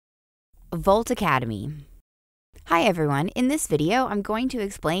Voltacademy. Hi everyone, in this video I'm going to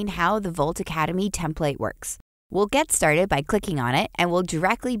explain how the Voltacademy template works. We'll get started by clicking on it and we'll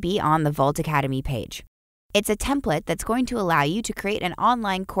directly be on the Voltacademy page. It's a template that's going to allow you to create an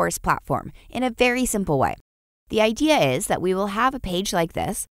online course platform in a very simple way. The idea is that we will have a page like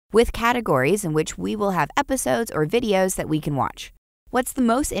this with categories in which we will have episodes or videos that we can watch. What's the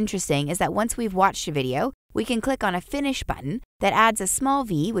most interesting is that once we've watched a video, we can click on a Finish button that adds a small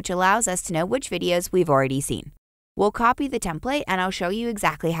V which allows us to know which videos we've already seen. We'll copy the template and I'll show you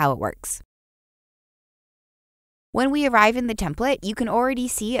exactly how it works. When we arrive in the template, you can already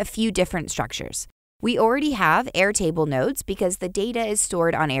see a few different structures. We already have Airtable nodes because the data is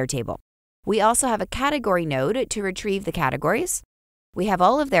stored on Airtable. We also have a category node to retrieve the categories. We have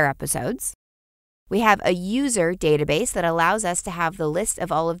all of their episodes. We have a user database that allows us to have the list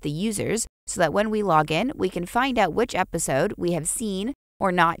of all of the users so that when we log in, we can find out which episode we have seen or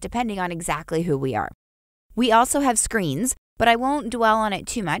not depending on exactly who we are. We also have screens, but I won't dwell on it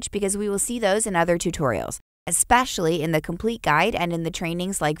too much because we will see those in other tutorials, especially in the complete guide and in the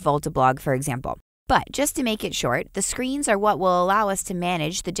trainings like Voltablog, for example. But just to make it short, the screens are what will allow us to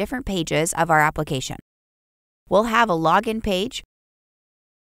manage the different pages of our application. We'll have a login page,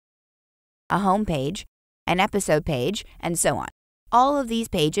 a home page, an episode page, and so on. All of these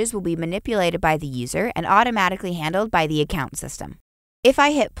pages will be manipulated by the user and automatically handled by the account system. If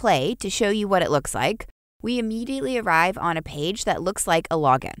I hit play to show you what it looks like, we immediately arrive on a page that looks like a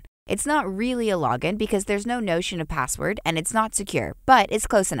login. It's not really a login because there's no notion of password and it's not secure, but it's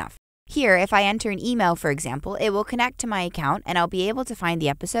close enough. Here, if I enter an email, for example, it will connect to my account and I'll be able to find the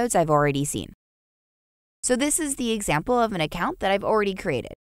episodes I've already seen. So this is the example of an account that I've already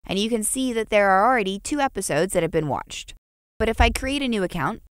created. And you can see that there are already 2 episodes that have been watched. But if I create a new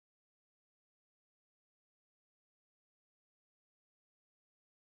account,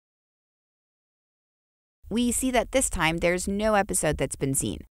 we see that this time there's no episode that's been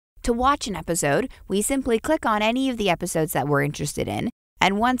seen. To watch an episode, we simply click on any of the episodes that we're interested in,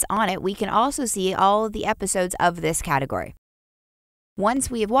 and once on it, we can also see all of the episodes of this category.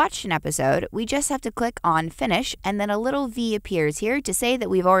 Once we have watched an episode, we just have to click on Finish and then a little V appears here to say that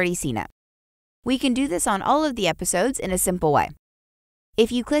we've already seen it. We can do this on all of the episodes in a simple way.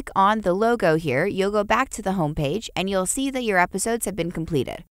 If you click on the logo here, you'll go back to the home page and you'll see that your episodes have been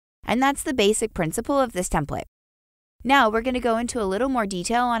completed. And that's the basic principle of this template. Now we're going to go into a little more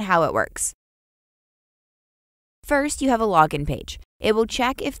detail on how it works. First, you have a login page. It will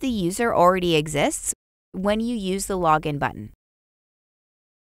check if the user already exists when you use the login button.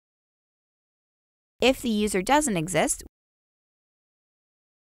 If the user doesn't exist,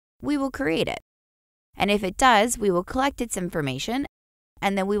 we will create it. And if it does, we will collect its information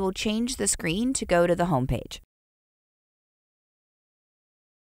and then we will change the screen to go to the home page.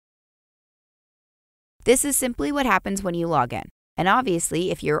 This is simply what happens when you log in. And obviously,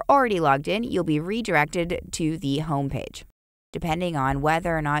 if you're already logged in, you'll be redirected to the home page, depending on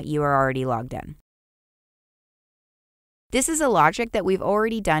whether or not you are already logged in. This is a logic that we've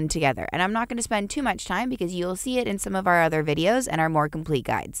already done together, and I'm not going to spend too much time because you'll see it in some of our other videos and our more complete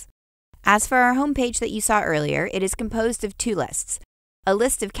guides. As for our home page that you saw earlier, it is composed of 2 lists, a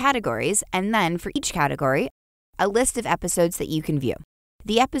list of categories, and then for each category, a list of episodes that you can view.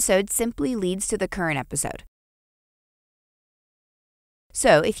 The episode simply leads to the current episode.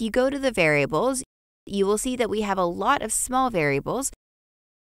 So if you go to the variables, you will see that we have a lot of small variables,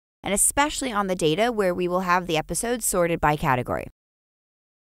 and especially on the data where we will have the episodes sorted by category.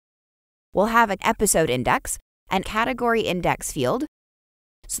 We'll have an episode index and category index field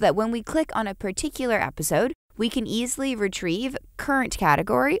so that when we click on a particular episode, we can easily retrieve current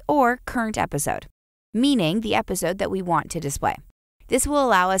category or current episode, meaning the episode that we want to display. This will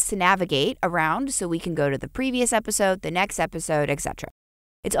allow us to navigate around so we can go to the previous episode, the next episode, etc.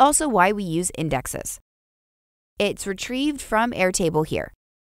 It's also why we use indexes. It's retrieved from Airtable here.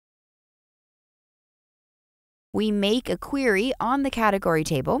 We make a query on the category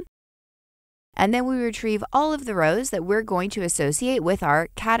table, and then we retrieve all of the rows that we're going to associate with our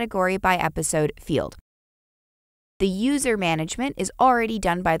category by episode field. The user management is already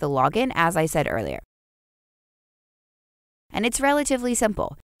done by the login, as I said earlier. And it's relatively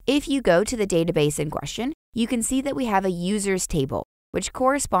simple. If you go to the database in question, you can see that we have a users table, which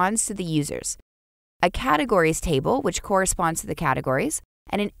corresponds to the users, a categories table, which corresponds to the categories,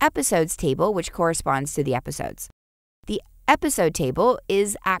 and an episodes table, which corresponds to the episodes. The episode table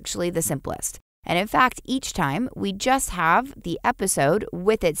is actually the simplest. And in fact, each time we just have the episode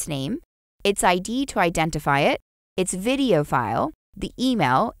with its name, its ID to identify it, its video file, the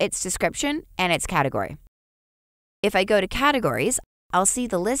email, its description, and its category. If I go to categories, I'll see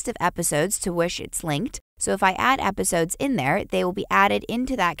the list of episodes to which it's linked, so if I add episodes in there, they will be added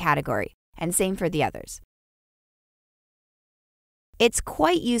into that category, and same for the others. It's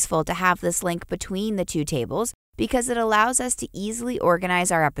quite useful to have this link between the two tables because it allows us to easily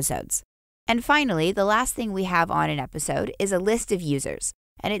organize our episodes. And finally, the last thing we have on an episode is a list of users,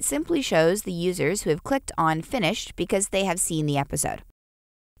 and it simply shows the users who have clicked on Finished because they have seen the episode.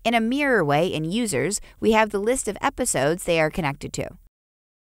 In a mirror way in Users, we have the list of episodes they are connected to.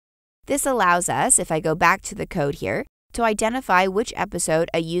 This allows us, if I go back to the code here, to identify which episode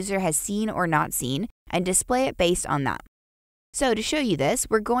a user has seen or not seen and display it based on that. So to show you this,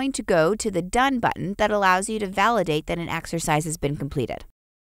 we're going to go to the Done button that allows you to validate that an exercise has been completed.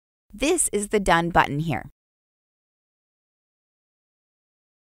 This is the Done button here.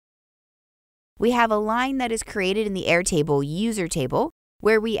 We have a line that is created in the Airtable user table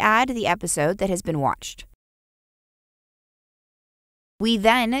where we add the episode that has been watched. We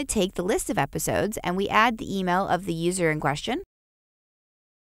then take the list of episodes and we add the email of the user in question,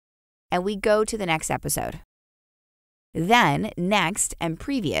 and we go to the next episode. Then, Next and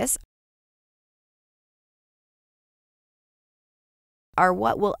Previous are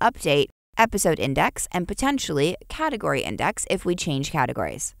what will update episode index and potentially category index if we change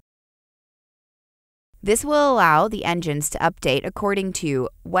categories. This will allow the engines to update according to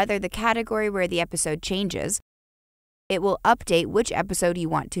whether the category where the episode changes. It will update which episode you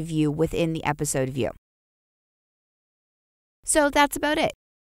want to view within the episode view. So that's about it.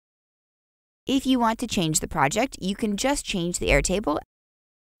 If you want to change the project, you can just change the Airtable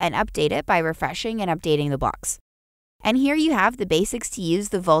and update it by refreshing and updating the blocks. And here you have the basics to use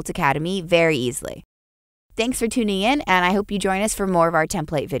the Voltacademy very easily. Thanks for tuning in, and I hope you join us for more of our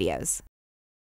template videos.